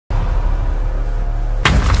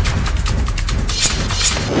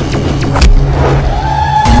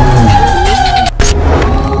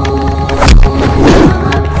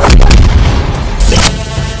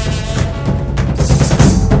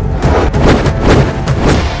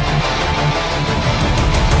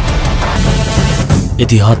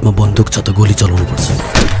यदि हातमा बन्दुक छ त गोली चलाउनु पर्छ,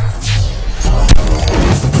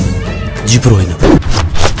 जिब्रो होइन।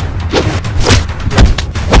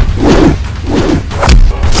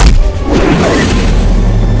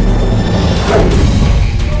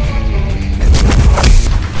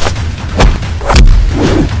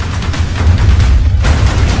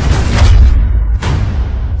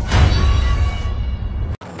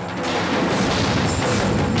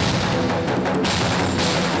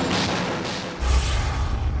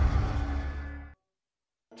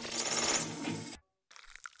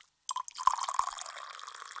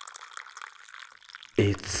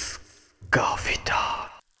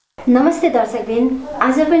 नमस्ते दर्शकबिन,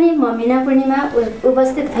 आज पनि म मीना पूर्णिमा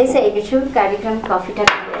उपस्थित भइसकेको छु कार्यक्रम कफी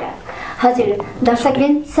टक लिएर। हजुर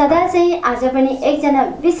दर्शकबिन, सदा चाहिँ आज पनि एकजना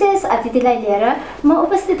विशेष अतिथिलाई लिएर म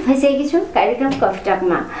उपस्थित भइसकेको छु कार्यक्रम कफी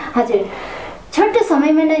टकमा। हजुर छोटो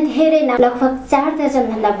समयमा नै धेरै लगभग 4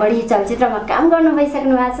 दर्जनभन्दा बढी चलचित्रमा काम गर्नु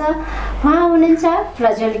भइसक्नु भएको छ। उहाँ हुनुहुन्छ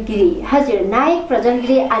प्रज्वल गिरी। हजुर नायक प्रज्वल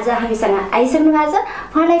गिरी आज हामीसँग आइसक्नु भएको छ।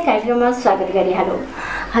 उहाँलाई कार्यक्रममा स्वागत गरिहालौँ।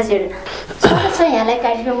 हजुर स्वागत छ यहाँलाई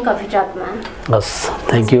कार्यक्रम कफी टकमा। हस्,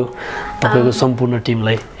 थ्याङ्क यू। तपाईँको सम्पूर्ण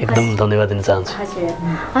टिमलाई एकदम धन्यवाद दिन चाहन्छु। हजुर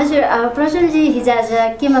हजुर प्रज्वलजी हिजो आज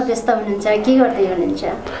केमा व्यस्त हुनुहुन्छ, के गर्दै हुनुहुन्छ?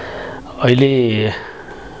 अहिले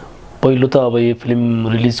पहिलो त अब यो फिल्म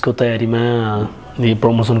रिलिजको तयारीमा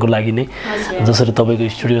प्रमोसनको लागि नै जसरी तपाईँको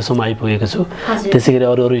स्टुडियोसम्म आइपुगेको छु, त्यसै गरी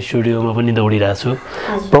अरू स्टुडियोमा पनि दौडिरहेको छु,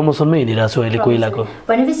 प्रमोसनमै हिँडिरहेको छु अहिले कोइलाको।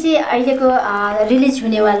 भनेपछि अहिलेको रिलिज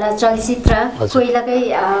हुनेवाला चलचित्र कोइलाकै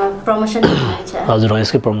प्रमोसन हुन्छ? हजुर,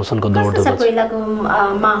 यसकै प्रमोसनको दौड छ। कोइलाको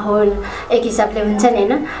माहौल एक हिसाबले हुन्छ नि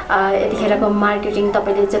होइन, यतिखेरको मार्केटिङ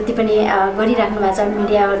तपाईँले जति पनि गरिराख्नु भएको छ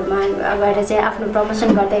मिडियाहरूमा गएर चाहिँ आफ्नो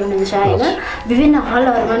प्रमोसन गर्दै हुनुहुन्छ होइन, विभिन्न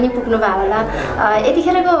हलहरूमा नि पुग्नु भयो होला।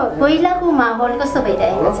 यतिखेरको कोइलाको माहौल कस्तो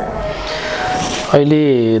भइरहेको छ? अहिले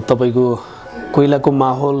तपाईँको कोइलाको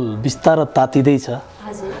माहौल बिस्तारै तातिँदै छ।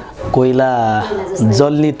 कोइला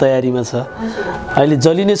जल्ने तयारीमा छ। अहिले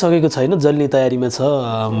जलि नै सकेको छैन, जल्ने तयारीमा छ।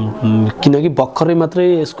 किनकि भर्खरै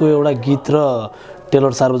मात्रै यसको एउटा गीत र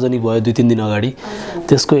टेलर सार्वजनिक भयो 2-3 दिन अगाडि।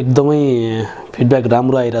 त्यसको एकदमै फिडब्याक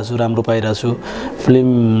राम्रो आइरहेको छु, राम्रो पाइरहेको छु। फिल्म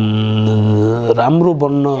राम्रो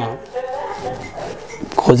बन्न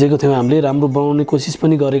खोजेको थियौँ, हामीले राम्रो बनाउने कोसिस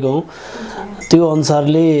पनि गरेको हौँ। त्यो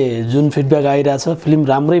अनुसारले जुन फिडब्याक आइरहेछ फिल्म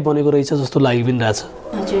राम्रै बनेको रहेछ जस्तो लागि पनि रहेछ।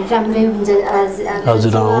 हजुर राम्रै हुन्छ।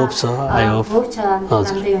 हजुर होप छ, आई होप छ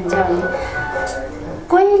राम्रै हुन्छ भन्ने।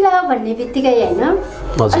 कोइला भन्ने बित्तिकै होइन,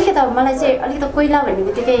 अलिकति मलाई चाहिँ अलिकति कोइला भन्ने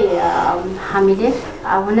बित्तिकै हामीले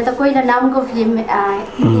हुन त कोइला नामको फिल्म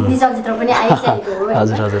हिन्दी चलचित्र पनि आइसकेको हो।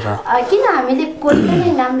 हजुर हजुर। किन हामीले कोइला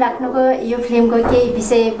नै नाम राख्नुको यो फिल्मको केही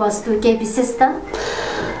विषयवस्तु, केही विशेषता?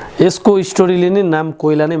 यसको स्टोरीले नै नाम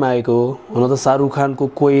कोइला नै मागेको हो। हुन त शाहरुख खानको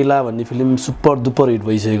कोइला भन्ने फिल्म सुपर डुपर हिट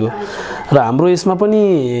भइसकेको र हाम्रो यसमा पनि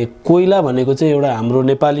कोइला भनेको चाहिँ एउटा हाम्रो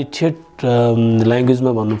नेपाली ठेट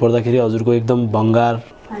ल्याङ्ग्वेजमा भन्नुपर्दाखेरि हजुरको एकदम भङ्गार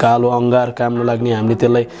कालो अङ्गार काम नलाग्ने, हामीले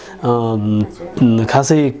त्यसलाई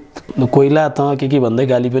खासै कोइला त के भन्दै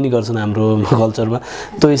गाली पनि गर्छन् हाम्रो कल्चरमा।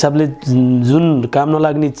 त्यो हिसाबले जुन काम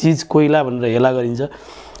नलाग्ने चिज कोइला भनेर हेला गरिन्छ,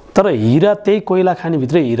 तर हिरा त्यही कोइला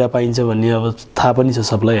खानेभित्रै हिरा पाइन्छ भन्ने अब थाहा पनि छ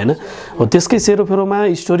सबलाई होइन। हो त्यसकै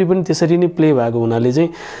सेरोफेरोमा स्टोरी पनि त्यसरी नै प्ले भएको हुनाले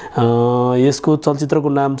चाहिँ यसको चलचित्रको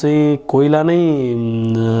नाम चाहिँ कोइला नै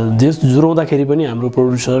जुराउँदाखेरि पनि हाम्रो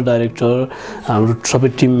प्रड्युसर, डाइरेक्टर, हाम्रो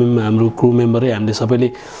सबै टिम, हाम्रो क्रू मेम्बरै हामीले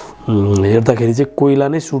सबैले हेर्दाखेरि चाहिँ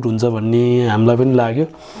कोइला नै सुट हुन्छ भन्ने हामीलाई पनि लाग्यो।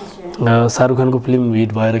 शाहरुख खानको फिल्म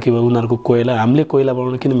हिट भएर के भयो, उनीहरूको कोइला हामीले कोइला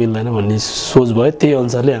बनाउन किन मिल्दैन भन्ने सोच भयो। त्यही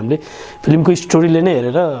अनुसारले हामीले फिल्मको स्टोरीले नै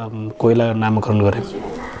हेरेर कोइला नामकरण गऱ्यौँ।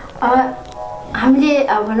 हामीले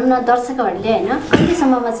भनौँ न दर्शकहरूले होइन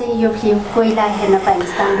कतिसम्ममा चाहिँ यो फिल्म कोइला हेर्न पाइन्छ?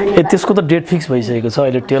 त्यसको त डेट फिक्स भइसकेको छ।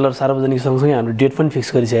 अहिले टेलर सार्वजनिक सँगसँगै हाम्रो डेट पनि फिक्स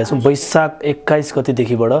गरिसकेका छौँ। वैशाख 21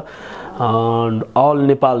 गतेदेखिबाट अल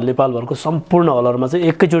नेपालभरको सम्पूर्ण हलहरूमा चाहिँ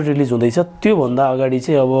एकैचोटि रिलिज हुँदैछ। त्योभन्दा अगाडि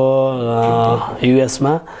चाहिँ अब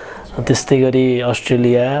युएसमा, त्यस्तै गरी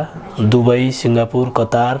Australia, Dubai, Singapore,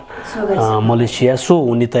 Qatar, Malaysia so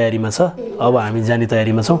हुने तयारीमा छ। अब हामी जाने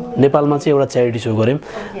तयारीमा छौँ। नेपालमा चाहिँ एउटा च्यारिटी सो गऱ्यौँ,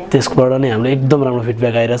 त्यसबाट नै हामीले एकदम राम्रो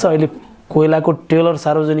फिडब्याक आइरहेछ। अहिले कोइलाको टेलर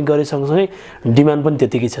सार्वजनिक गरे सँगसँगै डिमान्ड पनि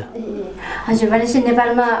त्यतिकै छ। हजुर, भनेपछि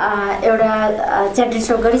नेपालमा एउटा च्यारिटी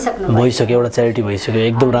सो गरिसक्नु भइसक्यो, एउटा च्यारिटी भइसक्यो।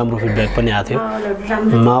 एकदम राम्रो फिडब्याक पनि आएको थियो,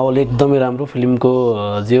 माहौल एकदमै राम्रो। फिल्मको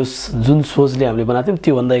जुन सोचले हामीले बनाएको थियौँ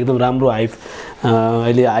त्योभन्दा एकदम राम्रो हाइप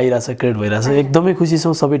अहिले आइरहेछ, क्रिएट भइरहेछ। एकदमै खुसी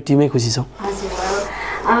छौँ, सबै टिमै खुसी छौँ।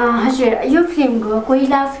 हजुर, यो फिल्मको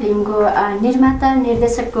कोइला फिल्मको निर्माता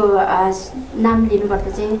निर्देशकको नाम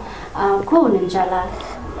लिनुपर्दा चाहिँ को हुनुहुन्छ होला?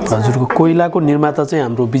 हजुरको कोइलाको निर्माता चाहिँ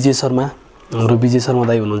हाम्रो विजय शर्मा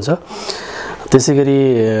दाई हुनुहुन्छ। त्यसै गरी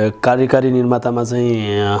कार्यकारी निर्मातामा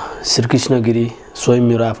चाहिँ श्रीकृष्ण गिरी स्वयं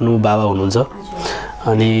मेरो आफ्नो बाबा हुनुहुन्छ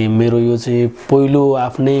अनि मेरो यो चाहिँ पहिलो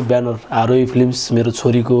आफ्नै ब्यानर आरोही फिल्म्स मेरो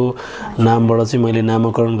छोरीको नामबाट चाहिँ मैले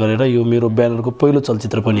नामाकरण गरेर यो मेरो ब्यानरको पहिलो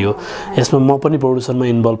चलचित्र पनि हो। यसमा म पनि प्रोड्युसरमा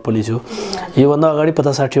इन्भल्भ पनि छु। योभन्दा अगाडि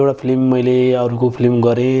 50-60 वटा फिल्म मैले अरूको फिल्म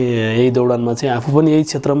गरेँ। यही दौडानमा चाहिँ आफू पनि यही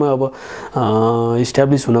क्षेत्रमा अब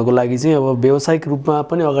इस्ट्याब्लिस हुनको लागि चाहिँ अब व्यावसायिक रूपमा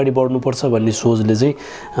पनि अगाडि बढ्नुपर्छ भन्ने सोचले चाहिँ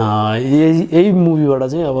यही मुभीबाट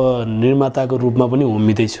चाहिँ अब निर्माताको रूपमा पनि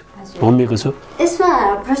होमिएको छु। यसमा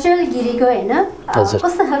प्रज्वल गिरीको हैन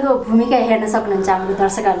कस्तो खालको भूमिका हेर्न सक्नुहुन्छ हाम्रो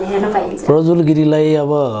दर्शकहरूले हेर्न पाइन्छ? प्रज्वल गिरीलाई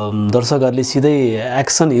अब दर्शकहरूले सिधै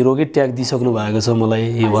एक्सन हिरोकै ट्याग दिइसक्नु भएको छ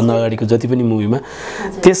मलाई योभन्दा अगाडिको जति पनि मुभीमा।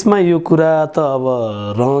 त्यसमा यो कुरा त अब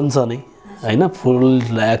रहन्छ नै हैन, फुल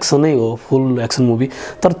एक्सनै हो, फुल एक्सन मुभी।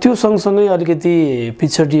 तर त्यो सँगसँगै अलिकति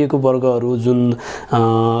पिछडिएको वर्गहरू जुन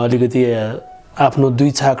अलिकति आफ्नो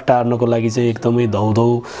दुई छाक टार्नको लागि चाहिँ एकदमै धौधौ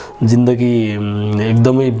जिन्दगी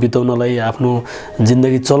एकदमै बिताउनलाई आफ्नो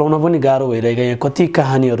जिन्दगी चलाउन पनि गाह्रो भइरहेका यहाँ कति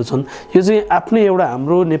कहानीहरू छन्। यो चाहिँ आफ्नै एउटा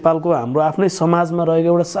हाम्रो नेपालको हाम्रो आफ्नै समाजमा रहेको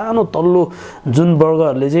एउटा सानो तल्लो जुन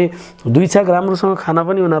वर्गहरूले चाहिँ दुई छाक राम्रोसँग खाना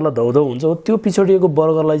पनि उनीहरूलाई धौधौ हुन्छ, त्यो पिछडिएको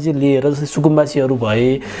वर्गलाई चाहिँ लिएर जस्तै सुकुम्बासीहरू भए,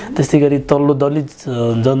 त्यस्तै गरी तल्लो दलित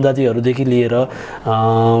जनजातिहरूदेखि लिएर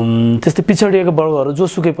त्यस्तै पिछडिएको वर्गहरू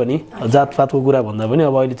जोसुकै पनि जातपातको कुरा भन्दा पनि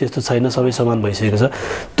अब अहिले त्यस्तो छैन, सबै समान भइसकेको छ।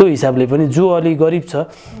 त्यो हिसाबले पनि जो अलि गरिब छ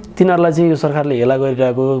तिनीहरूलाई चाहिँ यो सरकारले हेला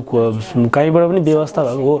गरिरहेको कहीँबाट पनि व्यवस्था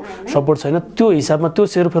भएको हो सपोर्ट छैन। त्यो हिसाबमा त्यो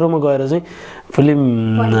सेरोफेरोमा गएर चाहिँ फिल्म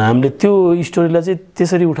हामीले त्यो स्टोरीलाई चाहिँ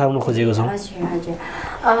त्यसरी उठाउन खोजेको छौँ।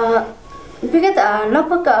 विगत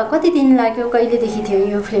लगभग कति दिन लाग्यो, कहिलेदेखि थियो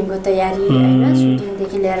यो फिल्मको तयारी हैन,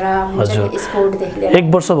 सुटिङदेखि लिएर स्पोर्टदेखि लिएर? 1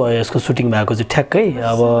 वर्ष भयो यसको सुटिङ भएको चाहिँ ठ्याक्कै।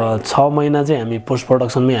 अब 6 महिना चाहिँ हामी पोस्ट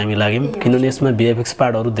प्रोडक्सनमै हामी लाग्यौँ किनभने यसमा VFX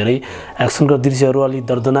पार्टहरू धेरै, एक्सनको दृश्यहरू अलिक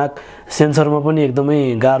दर्दनाक, सेन्सरमा पनि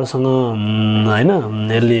एकदमै गाह्रोसँग हैन,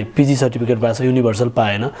 यसले PG सर्टिफिकेट पाएको छ, युनिभर्सल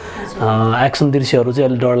पाएन। एक्सन दृश्यहरू चाहिँ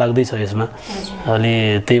अलिक डरलाग्दै छ यसमा।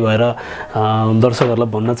 अनि त्यही भएर दर्शकहरूलाई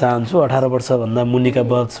भन्न चाहन्छु 18 वर्षभन्दा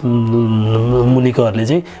मुनिकोहरूले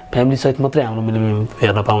चाहिँ फ्यामिली सहित मात्रै हाम्रो फिल्म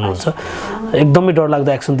हेर्न पाउनुहुन्छ। एकदमै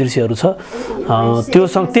डरलाग्दो एक्सन दृश्यहरू छ।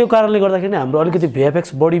 त्यो कारणले गर्दाखेरि हाम्रो अलिकति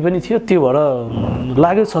VFX बढी पनि थियो, त्यो भएर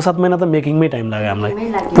लाग्यो 6-7 महिना त मेकिङमै टाइम लाग्यो हामीलाई,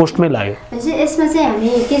 पोस्टमै लाग्यो। यसमा चाहिँ हामी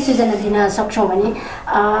के सूचना दिन सक्छौँ भने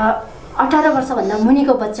 18 वर्षभन्दा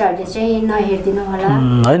मुनिको बच्चाहरूले चाहिँ नहेरिदिनु होला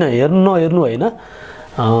होइन, नहेर्नु होइन,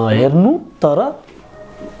 हेर्नु तर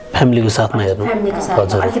फ्यामिलीको साथमा हेर्नु।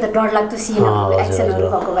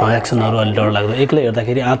 एक्सनहरू अलिक डरलाग्दो, एक्लै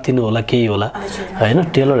हेर्दाखेरि आत्तिनु होला केही होला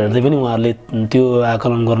होइन। ट्रेलर हेर्दै पनि उहाँहरूले त्यो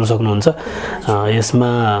आकलन गर्न सक्नुहुन्छ। यसमा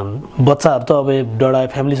बच्चाहरू त अब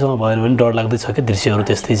फ्यामिलीसँग भएन भने डरलाग्दै छ कि दृश्यहरू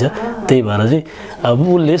त्यस्तै छ। त्यही भएर चाहिँ अब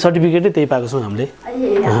उसले सर्टिफिकेटै त्यही पाएको छौँ हामीले,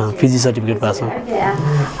 PG सर्टिफिकेट पाएको छौँ।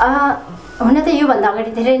 हुन त योभन्दा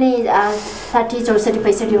अगाडि धेरै नै 60, 64,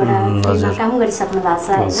 65 वटा काम गरिसक्नु भएको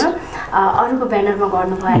छ होइन। अरूको ब्यानरमा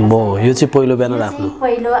गर्नु भएन, यो चाहिँ पहिलो ब्यानर आफ्नो,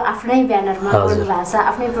 पहिलो आफ्नै ब्यानरमा गर्नु भएको छ,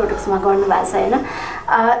 आफ्नै प्रोडक्ट्समा गर्नु भएको छ होइन।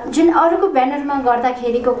 जुन अरूको ब्यानरमा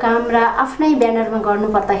गर्दाखेरिको काम र आफ्नै ब्यानरमा गर्नु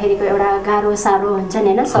पर्दाखेरिको एउटा गाह्रो साह्रो हुन्छ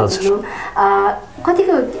नि होइन, सजिलो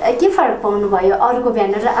कतिको के फरक पाउनु भयो अरूको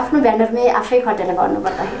ब्यानर र आफ्नो ब्यानरमै आफै खटेर गर्नु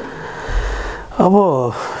पर्दाखेरि? अब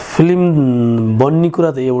फिल्म बन्ने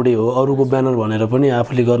कुरा त एउटै हो, अरूको ब्यानर भनेर पनि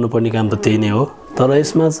आफूले गर्नुपर्ने काम त त्यही नै हो। तर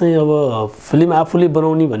यसमा चाहिँ अब फिल्म आफूले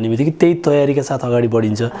बनाउने भन्ने बित्तिकै त्यही तयारीका साथ अगाडि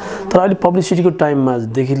बढिन्छ। तर अहिले पब्लिसिटीको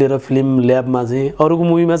टाइममादेखि लिएर फिल्म ल्याबमा चाहिँ अरूको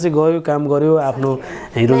मुभीमा चाहिँ गयो, काम गर्यो, आफ्नो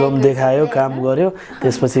हिरोजम देखायो, काम गर्यो,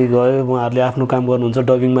 त्यसपछि गयो उहाँहरूले आफ्नो काम गर्नुहुन्छ,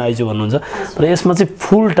 डबिङमा आइज भन्नुहुन्छ। तर यसमा चाहिँ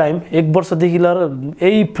फुल टाइम 1 वर्षदेखि लिएर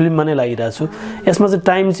यही फिल्ममा नै लागिरहेको छु। यसमा चाहिँ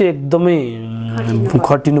टाइम चाहिँ एकदमै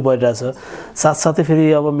खटिनु परिरहेछ। साथसाथै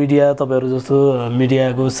फेरि अब मिडिया, तपाईँहरू जस्तो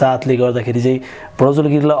मिडियाको साथले गर्दाखेरि चाहिँ प्रज्वल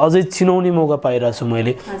गिरीलाई अझै चिनाउने मौका पाइरहेको छु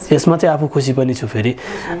मैले। यसमा चाहिँ आफू खुसी पनि छु। फेरि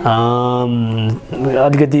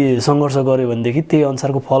अलिकति सङ्घर्ष गऱ्यो भनेदेखि त्यही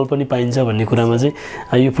अनुसारको फल पनि पाइन्छ भन्ने कुरामा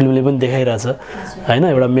चाहिँ यो फिल्मले पनि देखाइरहेछ होइन।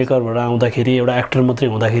 एउटा मेकरबाट आउँदाखेरि, एउटा एक्टर मात्रै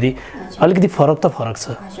हुँदाखेरि अलिकति फरक त फरक छ।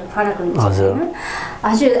 हजुर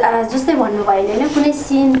हजुर जस्तै भन्नुभयो होइन, कुनै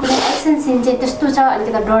सिन, कुनै एक्सन सिन चाहिँ त्यस्तो छ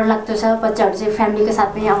अलिकति डरलाग्दो छ, बच्चाहरू चाहिँ फ्यामिलीको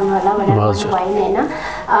साथमै आउनु होला भनेर भन्नुभयो होइन।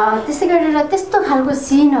 त्यसै गरेर त्यस्तो खालको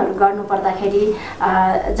सिनहरू गर्नु पर्दाखेरि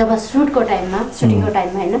जब सुटिङको टाइममा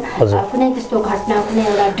होइन, कुनै त्यस्तो घटना, कुनै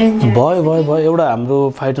एउटा डेन्जर भयो एउटा हाम्रो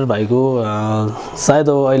फाइटर भाइको सायद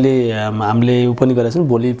अहिले हामीले ऊ पनि गरेको छौँ,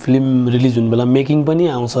 भोलि फिल्म रिलिज हुने बेला मेकिङ पनि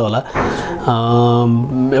आउँछ होला।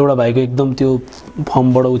 एउटा भाइको एकदम त्यो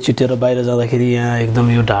फर्मबाट उचिटेर बाहिर जाँदाखेरि यहाँ एकदम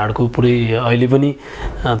यो ढाडको पुरै अहिले पनि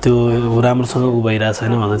त्यो राम्रोसँग उ भइरहेको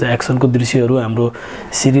छैन भन्दा चाहिँ एक्सनको दृश्यहरू हाम्रो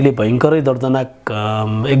सिरीले भयङ्करै दर्दनाक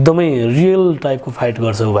एकदमै रियल टाइपको फाइट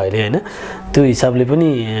गर्छ ऊ भाइले हैन त्यो हिसाबले पनि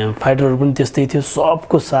फाइटरहरू पनि त्यस्तै थियो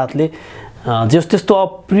सबको साथले त्यस्तो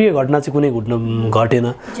अप्रिय घटना चाहिँ कुनै घटेन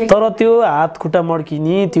तर त्यो हात खुट्टा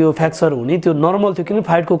मड्किने त्यो फ्र्याक्चर हुने त्यो नर्मल थियो किन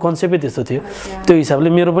फाइटको कन्सेप्टै त्यस्तो थियो त्यो हिसाबले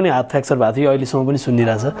मेरो पनि हात फ्र्याक्चर भएको थियो अहिलेसम्म पनि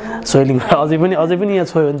सुनिरहेछ स्वेलिङ अझै पनि यहाँ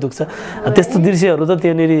छोयो भने दुख्छ त्यस्तो दृश्यहरू त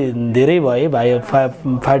त्यहाँनिर धेरै भए भाइ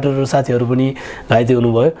फाइटर साथीहरू पनि घाइते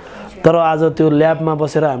हुनुभयो तर आज त्यो ल्याबमा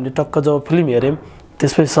बसेर हामीले टक्क जब फिल्म हेऱ्यौँ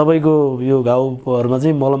त्यसपछि सबैको यो घाउहरूमा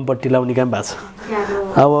चाहिँ मलमपट्टी लाउने काम भएको छ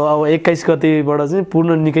अब 21 गतेबाट चाहिँ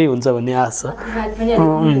पूर्ण निकै हुन्छ भन्ने आश छ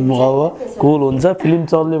अब कुल हुन्छ फिल्म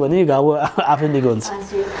चल्यो भने घाउ आफै निको हुन्छ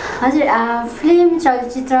हजुर फिल्म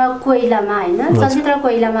चलचित्र कोइलामा हैन चलचित्र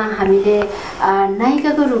कोइलामा हामीले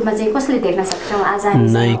नायिकाको रूपमा चाहिँ कसले देख्न सक्छौं आज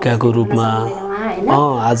हामी नायिकाको रूपमा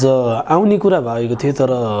आज आउने कुरा भएको थियो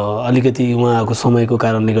तर अलिकति उहाँको समयको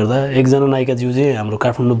कारणले गर्दा एकजना नायिकाज्यू चाहिँ हाम्रो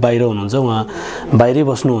काठमाडौँ बाहिर हुनुहुन्छ उहाँ बाहिरै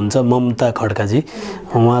बस्नुहुन्छ ममता खड्काजी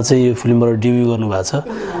उहाँ चाहिँ यो फिल्मबाट डेब्यु गर्नुभएको छ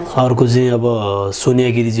अर्को चाहिँ अब सोनिया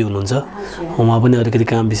गिरीजी हुनुहुन्छ उहाँ पनि अलिकति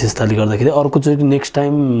काम विशेषताले गर्दाखेरि अर्कोचोटि नेक्स्ट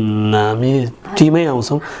टाइम हामी टिमै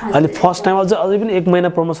आउँछौँ अहिले फर्स्ट टाइम अझै पनि 1 महिना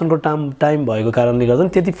प्रमोसनको टाइम भएको कारणले गर्दा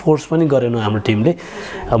त्यति फोर्स पनि गरेन हाम्रो टिमले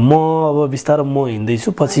म अब बिस्तारै म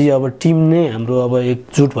हिँड्दैछु पछि अब टिम नै हाम्रो अब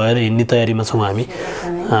एकजुट भएर हिँड्ने तयारीमा छौँ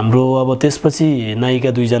हाम्रो अब त्यसपछि नायिका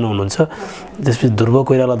 2 जना हुनुहुन्छ त्यसपछि ध्रुव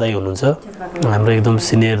कोइराला दाई हुनुहुन्छ हाम्रो एकदम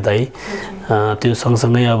सिनियर दाई त्यो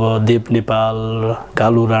सँगसँगै अब देव नेपाल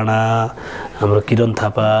कालु राणा हाम्रो किरण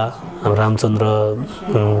थापा रामचन्द्र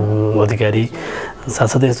अधिकारी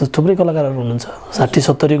साथसाथै यस्तो थुप्रै कलाकारहरू हुनुहुन्छ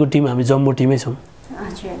 60-70 को टिम हामी जम्बो टिमै छौँ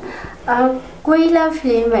कोइला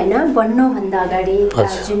फिल्म हैन बन्नुभन्दा अगाडि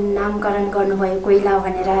जुन नामकरण गर्नुभयो कोइला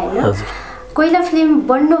भनेर हैन कोइला फिल्म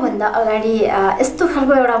बन्नुभन्दा अगाडि यस्तो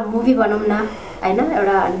खालको एउटा मुभी बनाउँ न हैन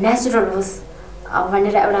एउटा नेचुरल होस्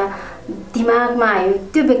भनेर एउटा दिमागमा आयो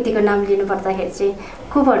त्यो व्यक्तिको नाम लिनु पर्दाखेरि चाहिँ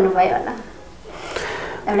को भन्नुभयो होला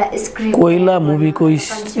एउटा स्क्रिप्ट कोइला मुभीको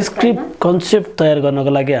स्क्रिप्ट कन्सेप्ट तयार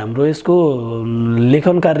गर्नको लागि हाम्रो यसको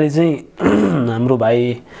लेखन कार्य चाहिँ हाम्रो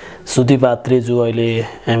भाइ सुदीप आत्रे जो अहिले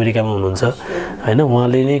अमेरिकामा हुनुहुन्छ हैन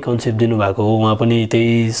उहाँले नै कन्सेप्ट दिनुभएको हो उहाँ पनि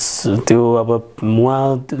त्यो अब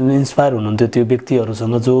उहाँ इन्स्पायर हुनुहुन्थ्यो त्यो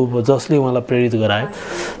व्यक्तिहरूसँग जसले उहाँलाई प्रेरित गरायो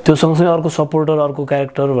त्यो सँगसँगै अर्को सपोर्टर अर्को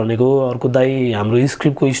क्यारेक्टर भनेको अर्को दाई हाम्रो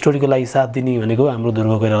स्क्रिप्टको स्टोरीको लागि साथ दिने भनेको हाम्रो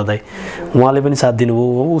ध्रुव कोइराला दाई उहाँले पनि साथ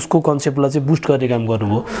दिनुभयो उसको कन्सेप्टलाई चाहिँ बुस्ट गर्ने काम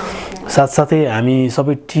गर्नुभयो साथसाथै हामी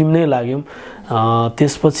सबै टिम नै लाग्यौँ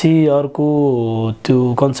त्यसपछि अर्को त्यो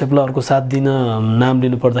कन्सेप्टलाई अर्को साथ दिन नाम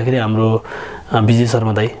लिनु पर्दाखेरि हाम्रो विजय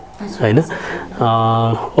शर्मा दाई हैन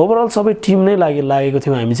ओभरअल सबै टिम नै लागेको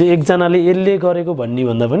थियौँ हामी चाहिँ एकजनाले यसले गरेको भन्ने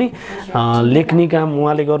भन्दा पनि लेख्ने काम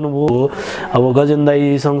उहाँले गर्नुभयो अब गजेन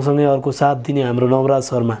दाई सँगसँगै अर्को साथ दिने हाम्रो नवराज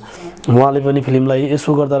शर्मा उहाँले पनि फिल्मलाई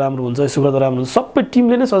यसो गर्दा राम्रो हुन्छ यसो गर्दा राम्रो हुन्छ सबै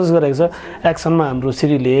टिमले नै सजेस्ट गरेको छ एक्सनमा हाम्रो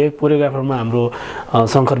श्रीले कोरियोग्राफरमा हाम्रो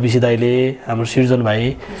शङ्कर विशी दाईले हाम्रो सृजन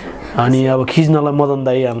भाइ अनि अब खिच्नलाई मदन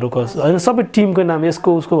दाई हाम्रो हैन सबै टिमको नाम यसको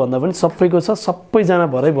उसको भन्दा पनि सबैको छ सबैजना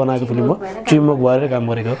भरै बनाएको फिल्म हो टिमवर्क भएर काम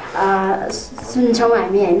गरेको सुन्छौँ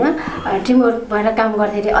हामी हैन टिमवर्क भएर काम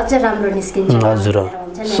गर्दाखेरि अझ राम्रो निस्किन्छ हजुर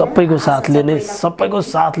सबैको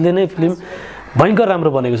साथले नै फिल्म भयंकर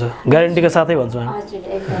राम्रो बनेको छ ग्यारेन्टीका साथै भन्छौँ हामी हजुर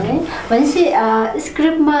एकदमै भनेपछि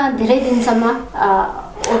स्क्रिप्टमा धेरै दिनसम्म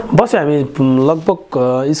बस्यो हामी लगभग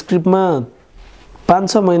स्क्रिप्टमा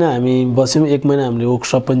 5-6 महिना हामी बस्यौँ 1 महिना हामीले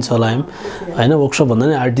वर्कसप पनि चलायौँ हैन वर्कसप भन्दा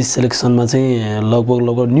नि आर्टिस्ट सेलेक्सनमा चाहिँ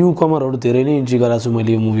लगभग न्यू कमरहरू धेरै नै इन्ट्री गराएको छु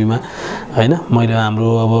मैले यो मुभीमा हैन मैले हाम्रो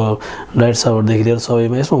अब डाइरेक्टर साहबहरुदेखि लिएर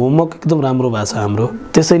सबैमा यसमा होमवर्क एकदम राम्रो भएको छ हाम्रो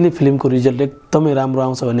त्यसैले फिल्मको रिजल्ट एकदमै राम्रो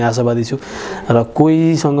आउँछ भन्ने आशावादी छु र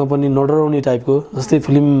कोहीसँग पनि नडराउने टाइपको जस्तै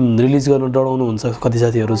फिल्म रिलिज गर्न डराउनु हुन्छ कति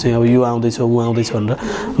साथीहरू चाहिँ अब यो आउँदैछ उ आउँदैछ भनेर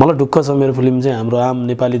मलाई ढुक्क छ मेरो फिल्म चाहिँ हाम्रो आम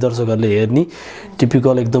नेपाली दर्शकहरूले हेर्ने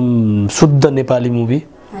टिपिकल एकदम शुद्ध नेपाली मुभी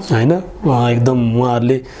हैन एकदम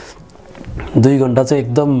उहाँहरूले 2 घण्टा चाहिँ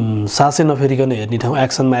एकदम सासै नफेरिकन हेर्ने ठाउँ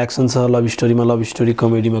एक्सनमा एक्सन छ love स्टोरीमा love story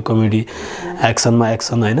कमेडीमा comedy एक्सनमा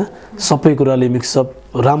action हैन सबै कुराले मिक्सअप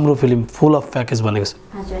राम्रो फिल्म फुल अफ प्याकेज बनेको छ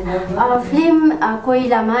हजुर फिल्म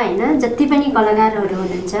कोइलामा हैन जति पनि कलाकारहरू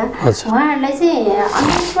हुनुहुन्छ उहाँहरूलाई चाहिँ अन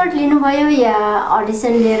द स्पट लिनुभयो या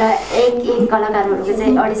अडिसन लिएर एक कलाकारहरूको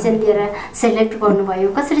चाहिँ अडिसन लिएर सिलेक्ट गर्नुभयो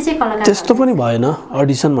कसरी चाहिँ कलाकार त्यस्तो पनि भएन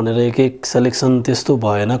अडिसन भनेर एक सिलेक्सन त्यस्तो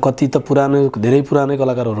भएन कति त धेरै पुरानै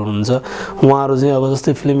कलाकारहरू हुनुहुन्छ उहाँहरू चाहिँ अब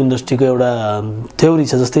जस्तै फिल्म इन्डस्ट्रीको एउटा थ्योरी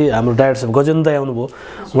छ जस्तै हाम्रो डाइरेक्टर साहब गजेन दाई आउनुभयो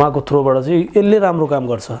उहाँको थ्रोबाट चाहिँ यसले राम्रो काम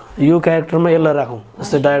गर्छ यो क्यारेक्टरमा यसलाई राखौँ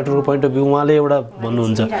जस्तै डाइरेक्टरको पोइन्ट अफ भ्यू उहाँले एउटा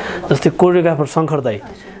भन्नुहुन्छ जस्तै कोरियोग्राफर शङ्कर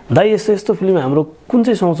दाई यस्तो यस्तो फिल्म हाम्रो कुन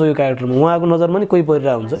चाहिँ सुहाउँछ यो क्यारेक्टरमा उहाँको नजरमा नि कोही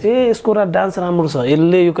परिरहेको हुन्छ यसको डान्स राम्रो छ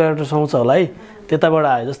यसले यो क्यारेक्टर सुहाउँछ होला है त्यताबाट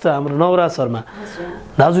आयो जस्तो हाम्रो नवराज शर्मा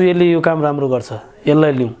दाजु यसले यो काम राम्रो गर्छ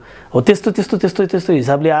यसलाई लिउँ हो त्यस्तो त्यस्तो त्यस्तो त्यस्तो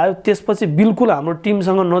हिसाबले आयो त्यसपछि बिल्कुल हाम्रो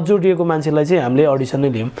टिमसँग नजोडिएको मान्छेलाई चाहिँ हामीले अडिसन नै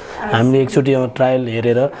लियौँ हामीले एकचोटि ट्रायल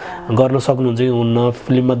हेरेर गर्न सक्नुहुन्छ कि हुन्न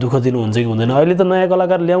फिल्ममा दुःख दिनुहुन्छ कि हुँदैन अहिले त नयाँ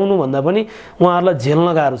कलाकार ल्याउनु भन्दा पनि उहाँहरूलाई झेल्न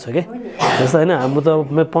गाह्रो छ क्या जस्तो होइन हाम्रो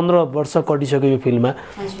त 15 वर्ष कटिसक्यो यो फिल्ममा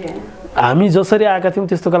हामी जसरी आएका थियौँ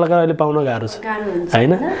त्यस्तो कलाकार अहिले पाउन गाह्रो छ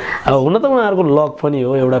होइन अब हुन त उहाँहरूको लक पनि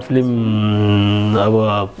हो एउटा फिल्म अब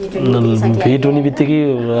हिट हुने बित्तिकै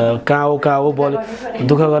कहाँ हो बल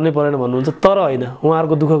दुःख गर्नै परेन भन्नुहुन्छ तर होइन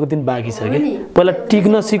उहाँहरूको दुःखको दिन बाँकी छ कि पहिला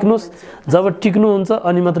टिक्न सिक्नुहोस् जब टिक्नुहुन्छ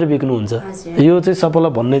अनि मात्रै बिक्नुहुन्छ यो चाहिँ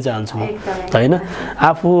सबैलाई भन्नै चाहन्छु म होइन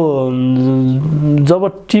आफू जब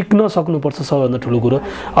टिक्न सक्नुपर्छ सबैभन्दा ठुलो कुरो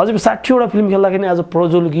अझै 60वटा फिल्म खेल्दाखेरि आज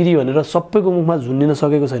प्रज्वल गिरी भनेर सबैको मुखमा झुन्डिन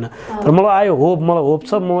सकेको छैन तर मलाई आयो होप मलाई होप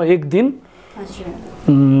छ म एक दिन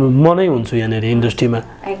म नै हुन्छु यहाँनिर इन्डस्ट्रीमा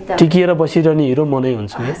टिकिएर बसिरहने हिरो म नै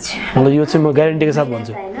हुन्छु मलाई यो चाहिँ म ग्यारेन्टीको साथ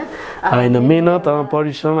भन्छु होइन मेहनत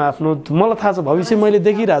परिश्रम आफ्नो मलाई थाहा छ भविष्य मैले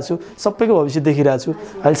देखिरहेको छु सबैको भविष्य देखिरहेको छु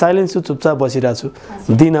अहिले साइलेन्स छु चुपचाप बसिरहेको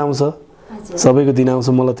छु दिन आउँछ सबैको दिन आउँछ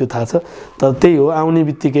मलाई त्यो थाहा छ तर त्यही हो आउने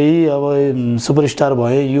बित्तिकै अब सुपरस्टार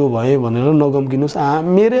भएँ यो भएँ भनेर नगम्किनुहोस्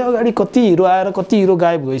मेरै अगाडि कति हिरो आएर कति हिरो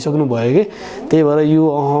गायब भइसक्नु भयो कि त्यही भएर यो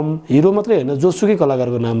अहम हिरो मात्रै होइन जोसुकै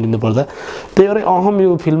कलाकारको नाम लिनु पर्दा त्यही भएर अहम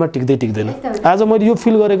यो फिल्ममा टिक्दैन आज मैले यो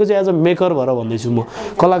फिल गरेको चाहिँ एज अ मेकर भएर भन्दैछु म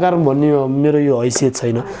कलाकार भन्ने मेरो यो हैसियत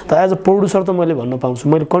छैन तर एज अ प्रड्युसर त मैले भन्न पाउँछु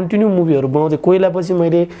मैले कन्टिन्यू मुभीहरू बनाउँदै कोइलापछि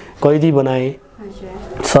मैले कैदी बनाएँ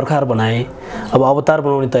सरकार बनाएँ अब अवतार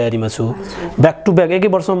बनाउने तयारीमा छु ब्याक टु ब्याक एकै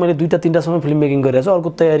वर्षमा मैले 2-3टासम्म फिल्म मेकिङ गरिरहेको छु अर्को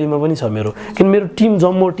तयारीमा पनि छ मेरो किन मेरो टिम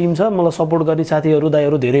जम्मो टिम छ मलाई सपोर्ट गर्ने साथीहरू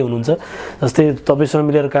दाइहरू धेरै हुनुहुन्छ जस्तै तपाईँसँग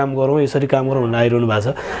मिलेर काम गरौँ यसरी काम गरौँ भनेर आइरहनु भएको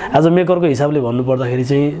छ आज मेकरको हिसाबले भन्नुपर्दाखेरि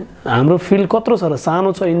चाहिँ हाम्रो फिल्ड कत्रो छ र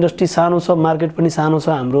सानो छ इन्डस्ट्री सानो छ मार्केट पनि सानो छ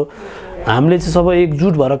हाम्रो हामीले चाहिँ सबै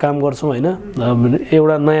एकजुट भएर काम गर्छौँ होइन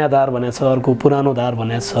एउटा नयाँ धार भनेको छ अर्को पुरानो धार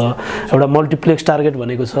भनेको छ एउटा मल्टिप्लेक्स टार्गेट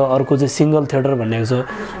भनेको छ अर्को चाहिँ सिङ्गल थिएटर भनेको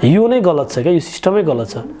छ यो नै गलत छ क्या यो सिस्टमै गलत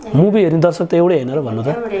छ मुभी हेर्ने दर्शक त एउटै होइन र भन्नु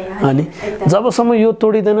त अनि जबसम्म यो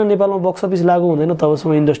तोडिँदैन नेपालमा बक्स अफिस लागु हुँदैन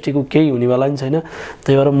तबसम्म इन्डस्ट्रीको केही हुनेवाला नि छैन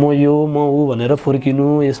त्यही भएर म ऊ भनेर फर्किनु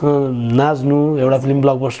यसमा नाच्नु एउटा फिल्म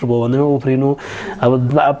ब्लकबस्टर भयो भन्दैमा उफ्रिनु अब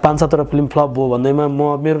 5-7वटा फिल्म फ्लप भयो भन्दैमा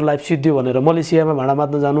मेरो लाइफ सिद्धियो भनेर मलेसियामा भाँडा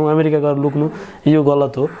मात्न जानु अमेरिका गएर लुक्नु यो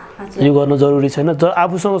गलत हो यो गर्न जरुरी छैन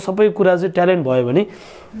आफूसँग सबै कुरा चाहिँ ट्यालेन्ट भयो भने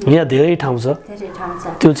यहाँ धेरै ठाउँ छ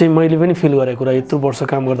त्यो चाहिँ मैले पनि फिल गरेको कुरा यत्रो वर्ष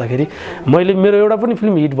काम गर्दाखेरि मेरो एउटा पनि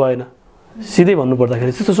फिल्म हिट भएन सिधै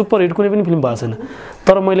भन्नुपर्दाखेरि त्यस्तो सुपर हिट कुनै पनि फिल्म भएको छैन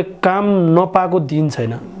तर मैले काम नपाएको दिन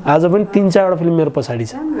छैन आज पनि 3-4वटा फिल्म मेरो पछाडि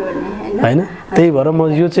छ होइन त्यही भएर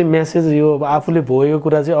म यो चाहिँ मेसेज यो आफूले भोगेको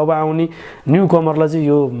कुरा चाहिँ अब आउने न्यू कमरलाई चाहिँ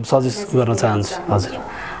यो सजेस्ट गर्न चाहन्छु हजुर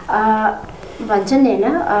भन्छन् नि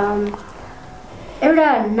होइन एउटा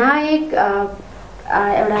नायक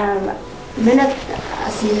एउटा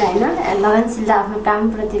मेहनतशील होइन लगनशीलता आफ्नो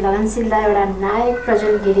कामप्रति लगनशीलता एउटा नायक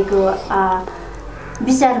प्रज्वल गिरीको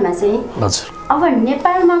विचारमा चाहिँ अब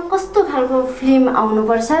नेपालमा कस्तो खालको फिल्म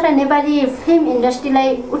आउनुपर्छ र नेपाली फिल्म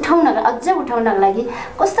इन्डस्ट्रीलाई अझ उठाउनको लागि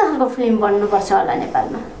कस्तो खालको फिल्म बन्नुपर्छ होला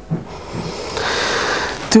नेपालमा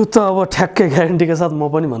त्यो त अब ठ्याक्कै ग्यारेन्टीका साथ म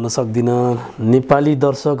पनि भन्न सक्दिनँ नेपाली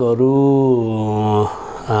दर्शकहरू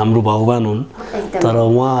हाम्रो भगवान हुन् तर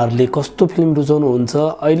उहाँहरूले कस्तो फिल्म रुचाउनुहुन्छ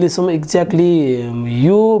अहिलेसम्म एक्ज्याक्टली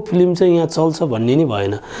यो फिल्म चाहिँ यहाँ चल्छ भन्ने नै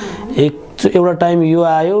भएन एउटा टाइम यो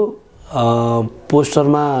आयो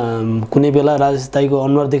पोस्टरमा कुनै बेला राजेश दाईको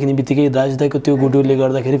अनुहार देख्ने बित्तिकै राजेश दाईको त्यो गुडुले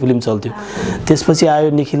गर्दाखेरि फिल्म चल्थ्यो त्यसपछि आयो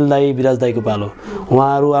निखिल दाई विराज दाईको पालो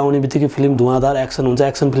उहाँहरू आउने बित्तिकै फिल्म धुवाँधार एक्सन हुन्छ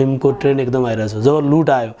एक्सन फिल्मको ट्रेन्ड एकदम आइरहेछ जब लुट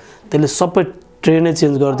आयो त्यसले सबै ट्रेन्डै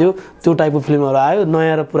चेन्ज गरिदियो त्यो टाइपको फिल्महरू आयो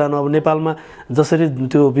नयाँ र पुरानो अब नेपालमा जसरी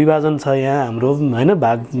त्यो विभाजन छ यहाँ हाम्रो होइन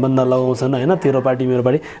भागबन्दा लगाउँछन् होइन तेरो पार्टी मेरो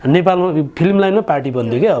पार्टी नेपालमा फिल्म लाइनमा पार्टी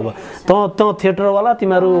बनिदियो क्या अब त थिएटरवाला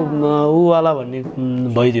तिमीहरू ऊवाला भन्ने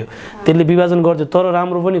भइदियो त्यसले विभाजन गरिदियो तर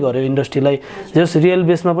राम्रो पनि गर्यो इन्डस्ट्रीलाई जस रियल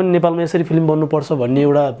बेसमा पनि नेपालमा यसरी फिल्म बन्नुपर्छ भन्ने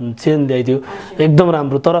एउटा चेन्ज ल्याइदियो एकदम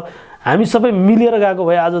राम्रो तर हामी सबै मिलेर गएको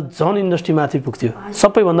भए आज झन् इन्डस्ट्री माथि पुग्थ्यो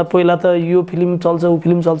सबैभन्दा पहिला त यो फिल्म चल्छ ऊ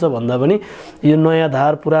फिल्म चल्छ भन्दा पनि यो नयाँ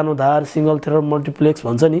धार पुरानो धार सिङ्गल थिएटर मल्टिप्लेक्स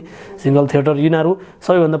भन्छ नि सिङ्गल थिएटर यिनीहरू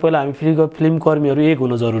सबैभन्दा पहिला हामी फिल्म कर्मीहरू एक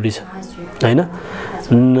हुन जरुरी छ होइन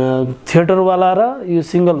थिएटरवाला र यो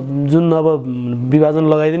सिङ्गल जुन अब विभाजन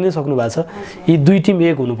लगाइदिनै सक्नु भएको छ यी दुई टिम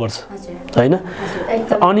एक हुनुपर्छ होइन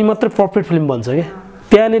अनि मात्रै पर्फेक्ट फिल्म बन्छ क्या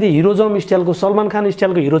त्यहाँनिर हिरोजम स्टाइलको सलमान खान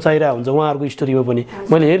स्टाइलको हिरो चाहिरहेको हुन्छ उहाँहरूको स्टोरीमा पनि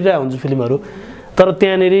मैले हेरिरहेको हुन्छु फिल्महरू तर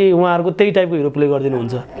त्यहाँनेरि उहाँहरूको त्यही टाइपको हिरो प्ले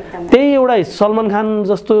गरिदिनुहुन्छ त्यही एउटा सलमान खान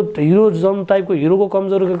जस्तो हिरोजम टाइपको हिरोको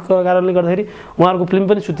कमजोरीको कारणले गर्दाखेरि उहाँहरूको फिल्म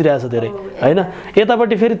पनि सुतिरहेछ धेरै होइन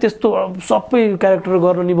यतापट्टि फेरि त्यस्तो सबै क्यारेक्टर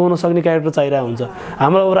गर्न निभाउन सक्ने क्यारेक्टर चाहिरहेको हुन्छ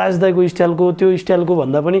हाम्रो अब राजदाईको स्टाइलको त्यो स्टाइलको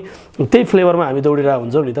भन्दा पनि त्यही फ्लेभरमा हामी दौडिरहेको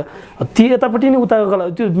हुन्छौँ नि त ती यतापट्टि नै उताको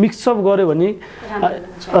त्यो मिक्सअप गऱ्यो भने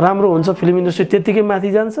राम्रो हुन्छ फिल्म इन्डस्ट्री त्यत्तिकै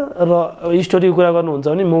माथि जान्छ र स्टोरीको कुरा गर्नुहुन्छ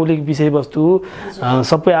भने मौलिक विषयवस्तु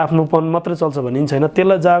सबै आफ्नोपन मात्रै चल्छ भन्ने छैन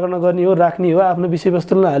त्यसलाई जागरण गर्ने हो राख्ने हो आफ्नो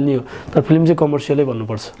विषयवस्तुलाई हाल्ने हो तर फिल्म चाहिँ कमर्सियलै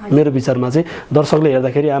भन्नुपर्छ मेरो विचारमा चाहिँ दर्शकले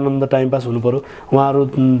हेर्दाखेरि आनन्द टाइम पास हुनु पर्यो उहाँहरू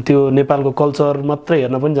त्यो नेपालको कल्चर मात्रै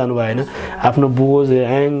हेर्न पनि जानु भएन आफ्नो बोझ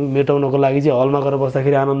ह्याङ मेटाउनको लागि चाहिँ हलमा गएर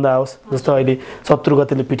बस्दाखेरि आनन्द आओस् जस्तो अहिले शत्रु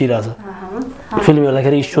गतिले पिटिरहेछ फिल्म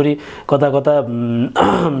हेर्दाखेरि स्टोरी कता कता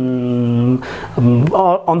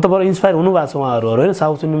अन्तबाट इन्सपायर हुनुभएको छ उहाँहरू होइन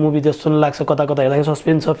साउथ इन्डियन मुभी जस्तो लाग्छ कता कता हेर्दाखेरि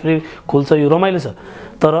सस्पेन्स छ फेरि खुल्छ यो रमाइलो छ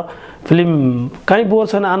तर फिल्म कहीँ बोर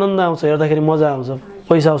छैन आनन्द आउँछ हेर्दाखेरि मजा आउँछ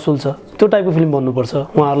पैसा असुल छ त्यो टाइपको फिल्म बन्नुपर्छ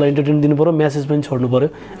उहाँहरूलाई इन्टरटेनमेन्ट दिनु पर्यो मेसेज पनि छोड्नु पर्यो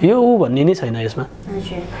यो ऊ भन्ने नै छैन यसमा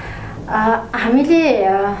हामीले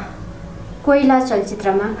कोइला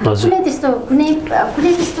चलचित्रमा कुनै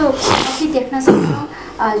त्यस्तो कपी देख्न सक्छौँ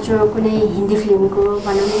जो कुनै हिन्दी फिल्मको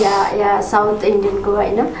भनौँ या साउथ इन्डियनको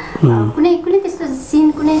होइन कुनै त्यस्तो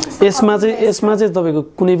सिन कुनै यसमा चाहिँ तपाईँको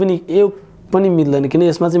कुनै पनि मिल्दैन किन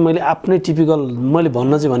यसमा चाहिँ मैले आफ्नै टिपिकल मैले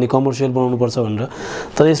भन्न चाहिँ भने कमर्सियल बनाउनुपर्छ भनेर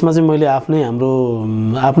तर यसमा चाहिँ मैले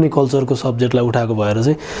आफ्नै कल्चरको सब्जेक्टलाई उठाएको भएर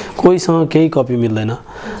चाहिँ कोहीसँग केही कपी मिल्दैन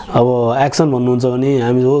अब एक्सन भन्नुहुन्छ भने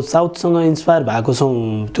हामी हो साउथसँग इन्सपायर भएको छौँ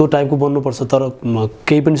त्यो टाइपको बन्नुपर्छ तर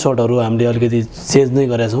केही पनि सर्टहरू हामीले अलिकति चेन्ज नै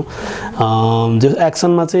गरेका छौँ जो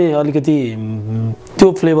एक्सनमा चाहिँ अलिकति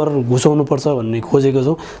त्यो फ्लेभर घुसाउनुपर्छ भन्ने खोजेको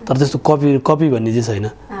छौँ तर त्यस्तो कपी भन्ने चाहिँ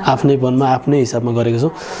छैन आफ्नैपनमा आफ्नै हिसाबमा गरेको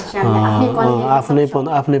छौँ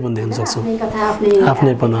आफ्नैपन देख्न सक्छौँ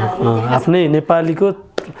आफ्नैपन आफ्नै नेपालीको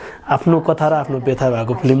आफ्नो कथा र आफ्नो व्यथा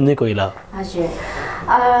भएको फिल्म नै कोइला हो हजुर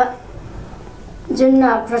जुन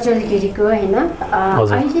प्रज्वल गिरीको होइन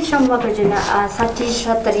अहिलेसम्मको जुन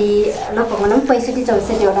 60-70 लगभग भनौँ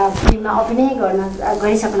 65-64वटा फिल्ममा अभिनय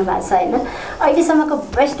गरिसक्नु भएको छ होइन अहिलेसम्मको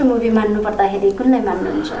बेस्ट मुभी मान्नु पर्दाखेरि कुनलाई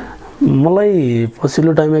मान्नुहुन्छ मलाई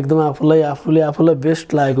पछिल्लो टाइम एकदम आफूलाई बेस्ट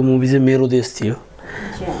लागेको मुभी चाहिँ मेरो देश थियो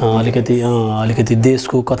अलिकति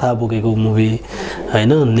देशको कथा बोकेको मुभी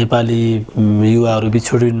होइन नेपाली युवाहरू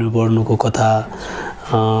बिछोडिनु पर्नुको कथा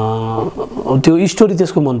त्यो स्टोरी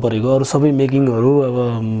त्यसको मन परेको अरू सबै मेकिङहरू अब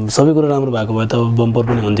सबै कुरा राम्रो भएको भए त बम्पर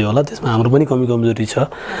पनि हुन्थ्यो होला त्यसमा हाम्रो पनि कमजोरी छ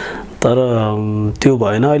तर त्यो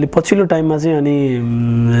भएन अहिले पछिल्लो टाइममा चाहिँ अनि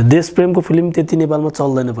देशप्रेमको फिल्म त्यति नेपालमा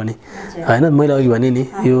चल्दैन पनि होइन मैले अघि भने नि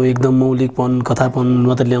यो एकदम मौलिकपन कथापन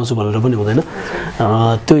मात्रै ल्याउँछु भनेर पनि हुँदैन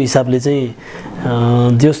त्यो हिसाबले चाहिँ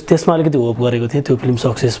त्यसमा अलिकति होप गरेको थिएँ त्यो फिल्म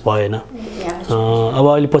सक्सेस भएन अब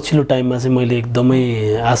अहिले पछिल्लो टाइममा चाहिँ मैले एकदमै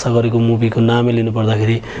आशा गरेको मुभीको नामै लिनु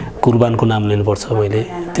पर्दाखेरि कुर्बानको नाम लिनुपर्छ मैले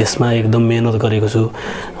त्यसमा एकदम मेहनत गरेको छु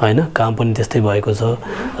होइन काम पनि त्यस्तै भएको छ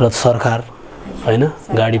र सरकार होइन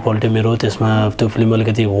गाडी पल्ट्यो मेरो त्यसमा त्यो फिल्म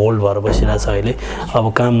अलिकति होल्ड भएर बसिरहेछ अहिले अब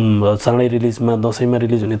काम चाँडै रिलिजमा दसैँमा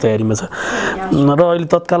रिलिज हुने तयारीमा छ र अहिले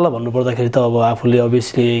तत्काललाई भन्नुपर्दाखेरि त अब आफूले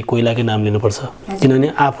अभियसली कोइलाकै नाम लिनुपर्छ किनभने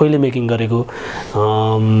आफैले मेकिङ गरेको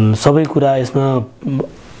सबै कुरा यसमा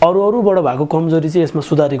अरूबाट भएको कमजोरी चाहिँ यसमा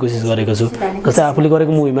सुधार्ने कोसिस गरेको छु जस्तै आफूले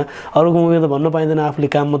गरेको मुभीमा अरूको मुभीमा त भन्न पाइँदैन आफूले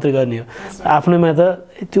काम मात्रै गर्ने हो आफ्नैमा त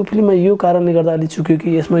त्यो फिल्ममा यो कारणले गर्दा अलिक चुक्यो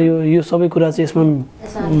कि यसमा यो सबै कुरा चाहिँ यसमा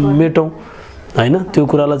मेटौँ होइन त्यो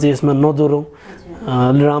कुरालाई चाहिँ यसमा नदोहोरौँ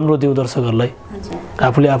राम्रो दिउँ दर्शकहरूलाई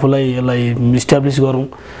आफूलाई यसलाई इस्टाब्लिस गरौँ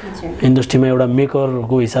इन्डस्ट्रीमा एउटा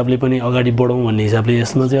मेकरको हिसाबले पनि अगाडि बढौँ भन्ने हिसाबले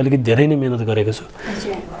यसमा चाहिँ अलिकति धेरै नै मेहनत गरेको छु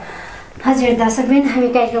हजुर दर्शकबिन हामी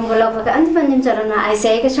कार्यक्रमको लगभग अन्तिम चरणमा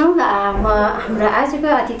आइसकेका छौँ हाम्रो आजको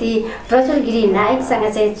अतिथि प्रज्वल गिरी नायकसँग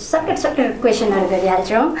चाहिँ सर्ट क्वेसनहरू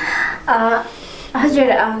गरिहाल्छौँ हजुर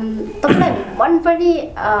तपाईँलाई मनपर्ने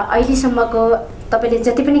अहिलेसम्मको तपाईँले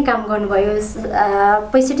जति पनि काम गर्नुभयो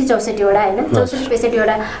 65-64वटा होइन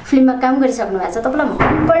 64-65वटा फिल्ममा काम गरिसक्नु भएको छ तपाईँलाई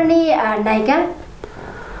मनपर्ने नायिका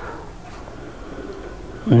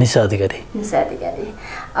निशा अधिकारी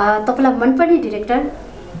तपाईँलाई मनपर्ने डिरेक्टर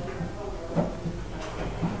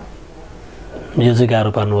यो चाहिँ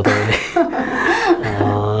गाह्रो पार्नु हो तपाईँले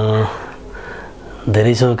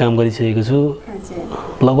धेरैसँग काम गरिसकेको छु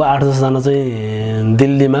लगभग 8-10 जना चाहिँ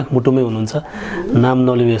दिल्लीमा मुटुमै हुनुहुन्छ नाम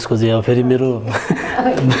नलिउँ यसको चाहिँ अब फेरि मेरो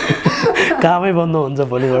कामै बन्द हुन्छ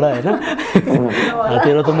भोलिबाट होइन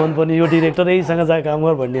तेरो त मनपर्ने यो डिरेक्टर यहीसँग जा काम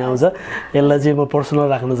गर भन्ने आउँछ यसलाई चाहिँ म पर्सनल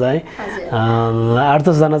राख्न चाहेँ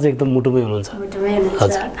 8-10 जना चाहिँ एकदम मुटुमै हुनुहुन्छ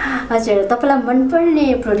हजुर तपाईँलाई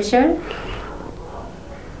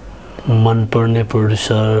मनपर्ने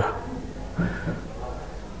प्रोड्युसर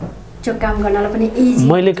जो काम गर्नलाई पनि इजी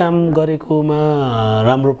मैले काम गरेकोमा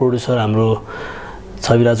राम्रो प्रोड्युसर हाम्रो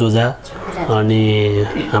छविराज ओझा अनि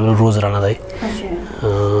हाम्रो रोज राणा दाई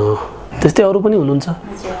त्यस्तै अरू पनि हुनुहुन्छ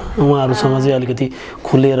उहाँहरूसँग चाहिँ अलिकति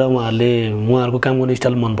खुलेर उहाँहरूको काम गर्ने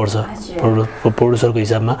स्टाइल मनपर्छ प्रोड्युसरको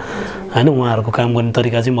हिसाबमा होइन उहाँहरूको काम गर्ने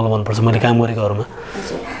तरिका चाहिँ मलाई मनपर्छ मैले काम गरेकोहरूमा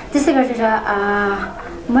त्यसै गरेर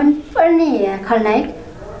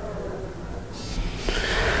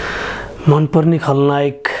मनपर्ने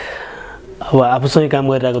खलनायक अब आफूसँगै काम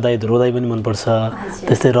गरिरहेको दाइ ध्रुव दाइ पनि मनपर्छ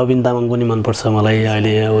त्यस्तै रविन तामाङ पनि मनपर्छ मलाई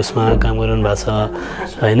अहिले उसमा काम गरिरहनु भएको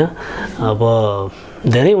छ होइन अब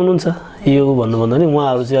धेरै हुनुहुन्छ यो भन्नुभन्दा पनि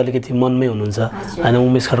उहाँहरू चाहिँ अलिकति मनमै हुनुहुन्छ होइन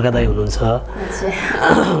उमेश खड्का दाइ हुनुहुन्छ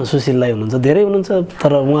सुशील दाइ हुनुहुन्छ धेरै हुनुहुन्छ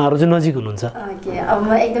तर उहाँहरू चाहिँ नजिक हुनुहुन्छ अब म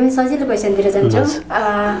एकदमै सजिलो क्वेसनतिर जान्छु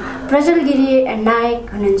प्रज्वल गिरी नायक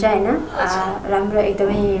हुनुहुन्छ होइन राम्रो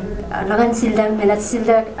एकदमै लगनशील मेहनतशील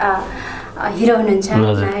हिरो हुनुहुन्छ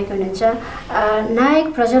नायक हुनुहुन्छ नायक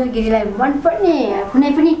प्रज्वल गिरीलाई मनपर्ने कुनै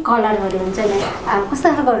पनि कलरहरू हुन्छ नि कस्तो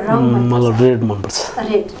खालको रङ मलाई रेड मनपर्छ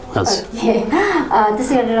रेड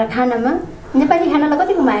त्यसै गरेर खानामा नेपाली खानालाई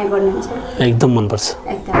कतिको माया गर्नुहुन्छ एकदम मनपर्छ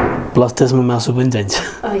एकदम प्लस त्यसमा मासु पनि चाहिन्छ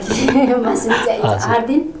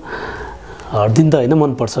हर्दिन त होइन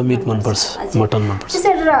मनपर्छ मिट मनपर्छ मटन मनपर्छ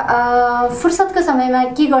त्यसै गरेर फुर्सदको समयमा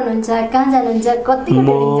के गर्नुहुन्छ कहाँ जानुहुन्छ कतिको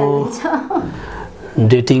डेटिङ जानुहुन्छ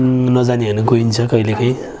डेटिङ नजाने होइन गइन्छ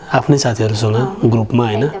कहिलेकाहीँ आफ्नै साथीहरूसँग ग्रुपमा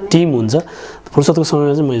होइन टिम हुन्छ फुर्सदको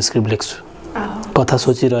समयमा चाहिँ म स्क्रिप्ट लेख्छु कथा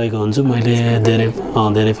सोचिरहेको हुन्छु मैले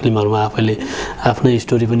धेरै फिल्महरूमा आफैले आफ्नै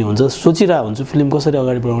स्टोरी पनि हुन्छ सोचिरहेको हुन्छु फिल्म कसरी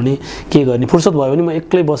अगाडि बढाउने के गर्ने फुर्सद भयो भने म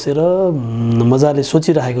एक्लै बसेर मजाले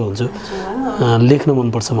सोचिरहेको हुन्छु लेख्न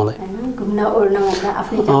मनपर्छ मलाई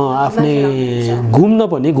आफ्नै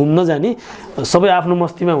घुम्न जाने सबै आफ्नो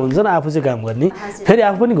मस्तीमा हुन्छन् आफू चाहिँ काम गर्ने फेरि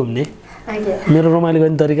आफू पनि घुम्ने मेरो रमाइलो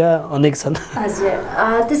गर्ने तरिका अनेक छन् हजुर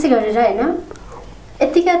त्यसै गरेर होइन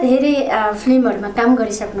यतिका धेरै फिल्महरूमा काम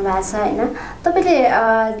गरिसक्नु भएको छ होइन तपाईँले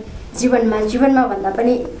जीवनमा भन्दा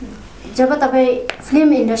पनि जब तपाईँ फिल्म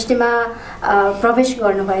इन्डस्ट्रीमा प्रवेश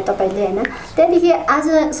गर्नुभयो तपाईँले होइन त्यहाँदेखि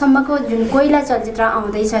आजसम्मको जुन कोइला चलचित्र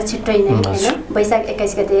आउँदैछ छिट्टै नै होइन वैशाख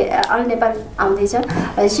 21 गते अल नेपाल आउँदैछ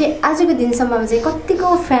भनेपछि आजको दिनसम्ममा चाहिँ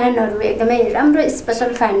कतिको फ्यानहरू एकदमै राम्रो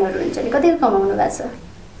स्पेसल फ्यानहरू हुन्छ नि कतिको कमाउनु भएको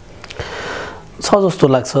छ जस्तो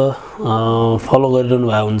लाग्छ फलो गरिरहनु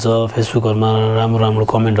भएको हुन्छ फेसबुकहरूमा राम्रो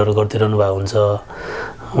कमेन्टहरू गरिदिरहनु भएको हुन्छ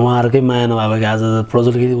उहाँहरूकै माया नभएको आज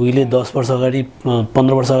प्रज्वल गिरी उहिले 10 वर्ष अगाडि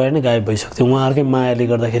 15 वर्ष अगाडि नै गायब भइसक्थ्यो उहाँहरूकै मायाले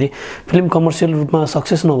गर्दाखेरि फिल्म कमर्सियल रूपमा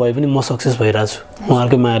सक्सेस नभए पनि म सक्सेस भइरहेको छु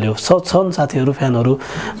उहाँहरूकै मायाले हो छन् साथीहरू फ्यानहरू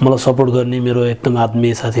मलाई सपोर्ट गर्ने मेरो एकदम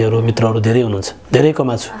आत्मीय साथीहरू मित्रहरू धेरै हुनुहुन्छ धेरै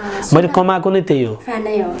कमाएको छु मैले कमाएको नै त्यही हो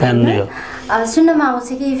फ्यान नै हो सुन्नमा आउँछ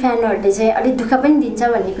कि फ्यानहरूले चाहिँ अलिक दुःख पनि दिन्छ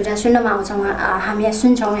भन्ने कुरा सुन्नमा आउँछ हामी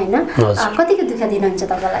सुन्छौँ होइन कतिको दुःख दिनुहुन्छ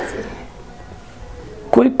तपाईँलाई चाहिँ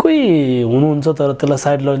कोही हुनुहुन्छ तर त्यसलाई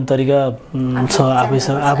साइड लर्ने तरिका छ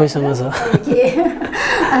आफैसँग छ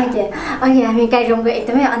अघि हामी कार्यक्रमको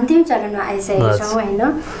एकदमै अन्तिम चरणमा आइसकेका छौँ होइन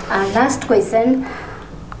लास्ट क्वेसन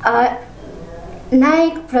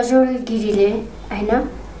नायक प्रज्वल गिरीले होइन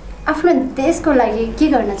आफ्नो देशको लागि के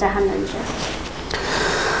गर्न चाहनुहुन्छ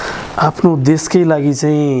आफ्नो देशकै लागि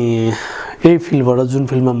चाहिँ यही फिल्डबाट जुन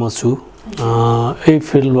फिल्डमा म छु यही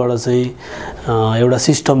फिल्डबाट चाहिँ एउटा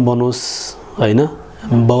सिस्टम बनोस् होइन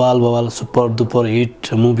बवाल सुपर डुपर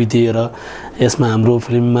हिट मुभी दिएर यसमा हाम्रो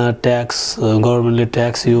फिल्ममा ट्याक्स गभर्मेन्टले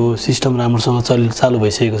ट्याक्स यो सिस्टम राम्रोसँग चालु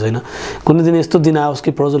भइसकेको छैन कुनै दिन यस्तो दिन आओस्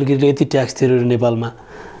कि प्रज्वल गिरीले यति ट्याक्स तिर्यो नेपालमा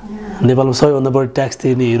सबैभन्दा बढी ट्याक्स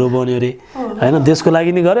तिर्ने हिरो बन्यो अरे होइन देशको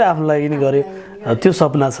लागि नि गर्यो आफ्नो लागि नि गर्यो त्यो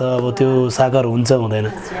सपना छ अब त्यो साकार हुन्छ हुँदैन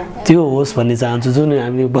त्यो होस् भन्ने चाहन्छु जुन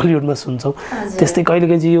हामी बलिउडमा सुन्छौँ त्यस्तै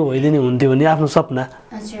कहिलेकाहीँ चाहिँ यो भइदिने हुन्थ्यो भने आफ्नो सपना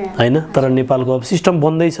होइन तर नेपालको अब सिस्टम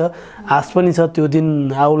बन्दैछ आश पनि छ त्यो दिन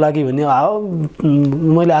आउला कि भने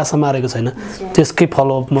मैले आशा मारेको छैन त्यसकै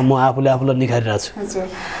फलोअपमा म आफूलाई निखारिरहेको छु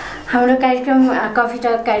हाम्रो कार्यक्रम कफी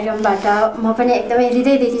टक कार्यक्रमबाट म पनि एकदमै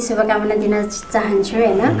हृदयदेखि शुभकामना दिन चाहन्छु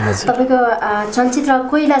होइन तपाईँको चलचित्र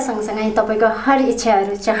कोइला सँगसँगै तपाईँको हर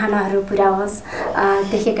इच्छाहरू चाहनाहरू पुरा होस्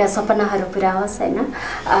देखेका सपनाहरू पुरा होस् होइन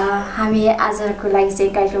हामी आजको लागि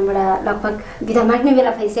चाहिँ कार्यक्रमबाट लगभग बिदा माग्ने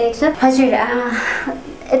बेला भइसकेको छ हजुर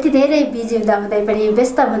यति धेरै बिजी हुँदाहुँदै पनि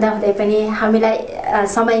व्यस्त हुँदाहुँदै पनि हामीलाई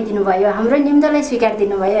समय दिनुभयो हाम्रो निम्दोलाई स्वीकार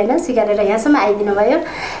दिनुभयो होइन स्वीकारेर यहाँसम्म आइदिनु भयो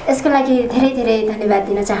यसको लागि धेरै धेरै धन्यवाद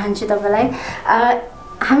दिन चाहन्छु तपाईँलाई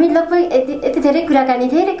हामी लगभग यति धेरै कुराकानी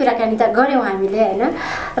त गऱ्यौँ हामीले होइन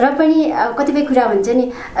र पनि कतिपय कुरा हुन्छ नि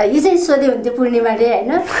यो चाहिँ सोधे हुन्थ्यो पूर्णिमाले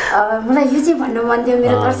होइन मलाई यो चाहिँ भन्न मन थियो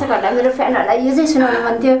मेरो दर्शकहरूलाई मेरो फ्यानहरूलाई यो चाहिँ सुनाउनु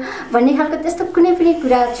मन थियो भन्ने खालको त्यस्तो कुनै पनि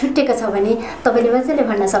कुरा छुट्टेको छ भने तपाईँले मजाले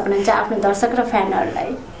भन्न सक्नुहुन्छ आफ्नो दर्शक र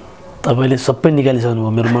फ्यानहरूलाई तपाईँले सबै निकालिसक्नुभयो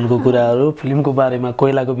मेरो मनको कुराहरू फिल्मको बारेमा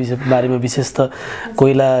कोइलाको बारेमा विशेष त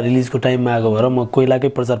कोइला रिलिजको टाइममा आएको भएर म कोइलाकै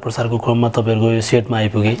प्रचार प्रसारको क्रममा तपाईँहरूको यो सेटमा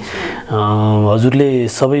आइपुगेँ हजुरले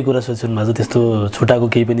सबै कुरा सोच्नु भएको छ त्यस्तो छुटाएको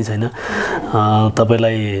केही पनि छैन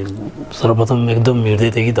तपाईँलाई सर्वप्रथम एकदम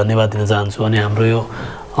हृदयदेखि धन्यवाद दिन चाहन्छु अनि हाम्रो यो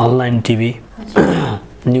online TV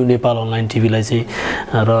new Nepal online टिभीलाई चाहिँ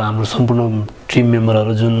र हाम्रो सम्पूर्ण टिम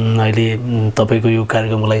मेम्बरहरू जुन अहिले तपाईँको यो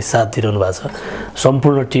कार्यक्रमको लागि साथ दिइरहनु भएको छ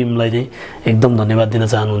सम्पूर्ण टिमलाई चाहिँ एकदम धन्यवाद दिन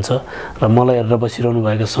चाहनुहुन्छ र मलाई हेरेर बसिरहनु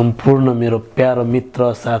भएको सम्पूर्ण मेरो प्यारो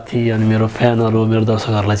मित्र साथी अनि मेरो फ्यानहरू मेरो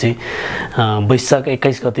दर्शकहरूलाई चाहिँ वैशाख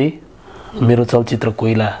 21 गति मेरो चलचित्र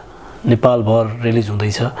कोइला नेपालभर रिलिज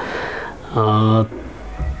हुँदैछ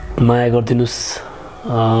माया गरिदिनुहोस्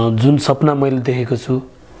जुन सपना मैले देखेको छु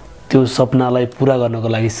त्यो सपनालाई पुरा गर्नको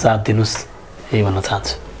लागि साथ दिनुहोस् यही भन्न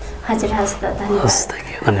चाहन्छु हजुर हस् त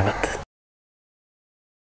धन्यवाद धन्यवाद